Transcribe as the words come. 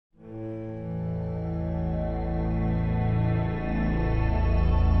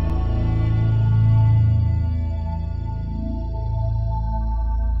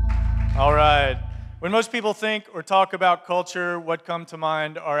All right. When most people think or talk about culture, what come to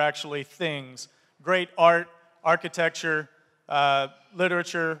mind are actually things. Great art, architecture,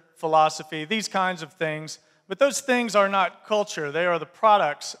 literature, philosophy, these kinds of things. But those things are not culture. They are the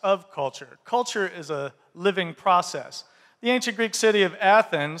products of culture. Culture is a living process. The ancient Greek city of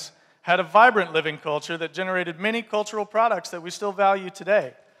Athens had a vibrant living culture that generated many cultural products that we still value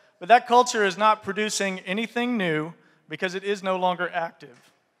today. But that culture is not producing anything new because it is no longer active.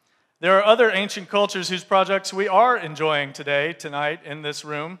 There are other ancient cultures whose projects we are enjoying today, tonight, in this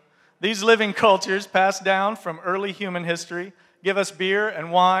room. These living cultures, passed down from early human history, give us beer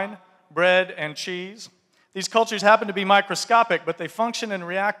and wine, bread and cheese. These cultures happen to be microscopic, but they function and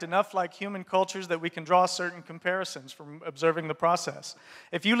react enough like human cultures that we can draw certain comparisons from observing the process.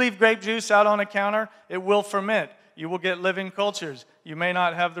 If you leave grape juice out on a counter, it will ferment. You will get living cultures. You may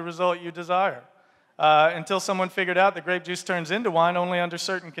not have the result you desire. Until someone figured out that grape juice turns into wine only under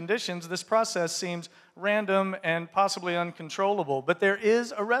certain conditions, this process seems random and possibly uncontrollable. But there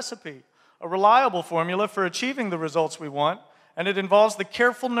is a recipe, a reliable formula for achieving the results we want, and it involves the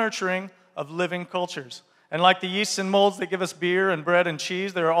careful nurturing of living cultures. And like the yeasts and molds that give us beer and bread and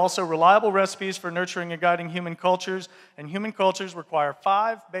cheese, there are also reliable recipes for nurturing and guiding human cultures, and human cultures require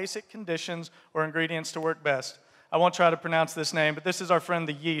 5 basic conditions or ingredients to work best. I won't try to pronounce this name, but this is our friend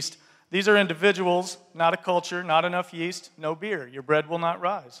the yeast. These are individuals, not a culture, not enough yeast, no beer. Your bread will not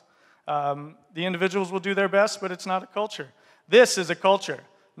rise. The individuals will do their best, but it's not a culture. This is a culture.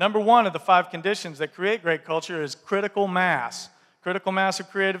 Number 1 of the 5 conditions that create great culture is critical mass. Critical mass of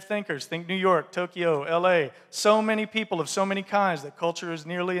creative thinkers. Think New York, Tokyo, LA. So many people of so many kinds that culture is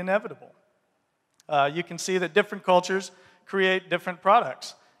nearly inevitable. You can see that different cultures create different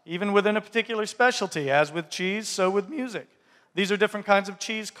products, even within a particular specialty. As with cheese, so with music. These are different kinds of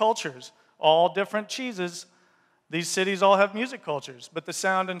cheese cultures, all different cheeses. These cities all have music cultures, but the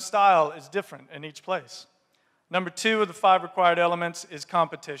sound and style is different in each place. Number 2 of the 5 required elements is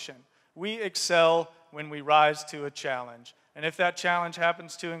competition. We excel when we rise to a challenge. And if that challenge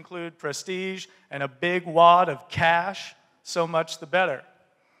happens to include prestige and a big wad of cash, so much the better.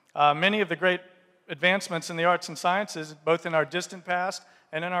 Many of the great advancements in the arts and sciences, both in our distant past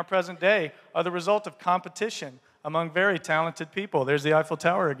and in our present day, are the result of competition among very talented people. There's the Eiffel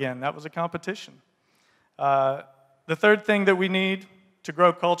Tower again. That was a competition. The third thing that we need to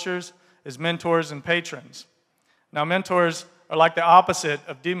grow cultures is mentors and patrons. Now, mentors are like the opposite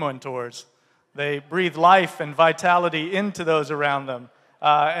of dementors. They breathe life and vitality into those around them.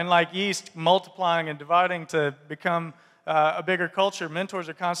 And like yeast multiplying and dividing to become a bigger culture, mentors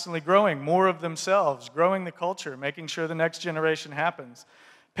are constantly growing more of themselves, growing the culture, making sure the next generation happens.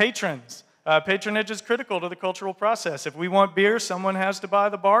 Patrons. Patronage is critical to the cultural process. If we want beer, someone has to buy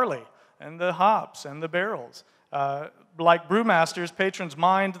the barley and the hops and the barrels. Like brewmasters, patrons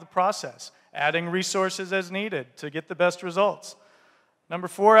mind the process, adding resources as needed to get the best results. Number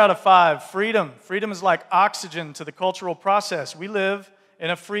 4 out of 5, freedom. Freedom is like oxygen to the cultural process. We live in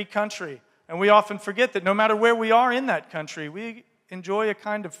a free country, and we often forget that no matter where we are in that country, we enjoy a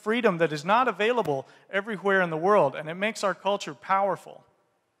kind of freedom that is not available everywhere in the world, and it makes our culture powerful.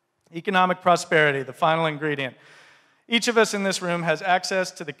 Economic prosperity, the final ingredient. Each of us in this room has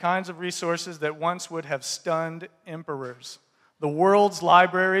access to the kinds of resources that once would have stunned emperors. The world's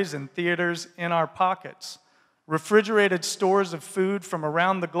libraries and theaters in our pockets. Refrigerated stores of food from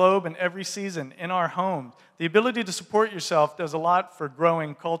around the globe and every season in our home. The ability to support yourself does a lot for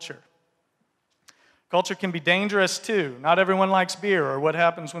growing culture. Culture can be dangerous too. Not everyone likes beer or what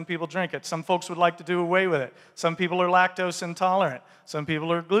happens when people drink it. Some folks would like to do away with it. Some people are lactose intolerant. Some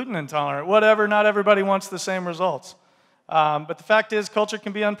people are gluten intolerant. Whatever, not everybody wants the same results. But the fact is, culture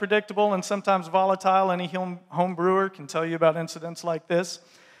can be unpredictable and sometimes volatile. Any home brewer can tell you about incidents like this.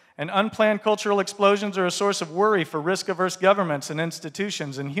 And unplanned cultural explosions are a source of worry for risk-averse governments and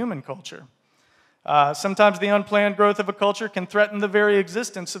institutions in human culture. Sometimes the unplanned growth of a culture can threaten the very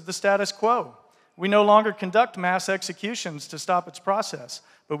existence of the status quo. We no longer conduct mass executions to stop its process,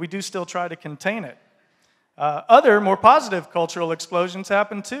 but we do still try to contain it. Other, more positive cultural explosions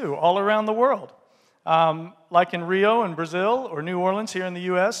happen too, all around the world. Like in Rio in Brazil or New Orleans here in the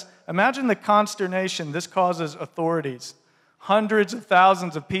U.S., imagine the consternation this causes authorities. Hundreds of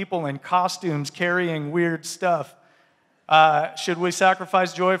thousands of people in costumes carrying weird stuff. Should we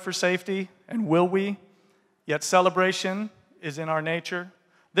sacrifice joy for safety? And will we? Yet celebration is in our nature.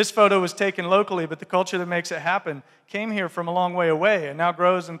 This photo was taken locally, but the culture that makes it happen came here from a long way away and now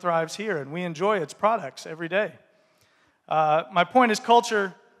grows and thrives here, and we enjoy its products every day. My point is,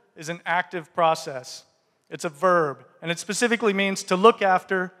 culture is an active process. It's a verb, and it specifically means to look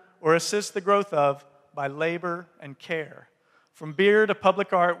after or assist the growth of by labor and care. From beer to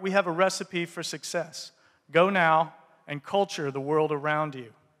public art, we have a recipe for success. Go now and culture the world around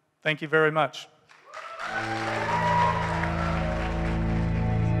you. Thank you very much.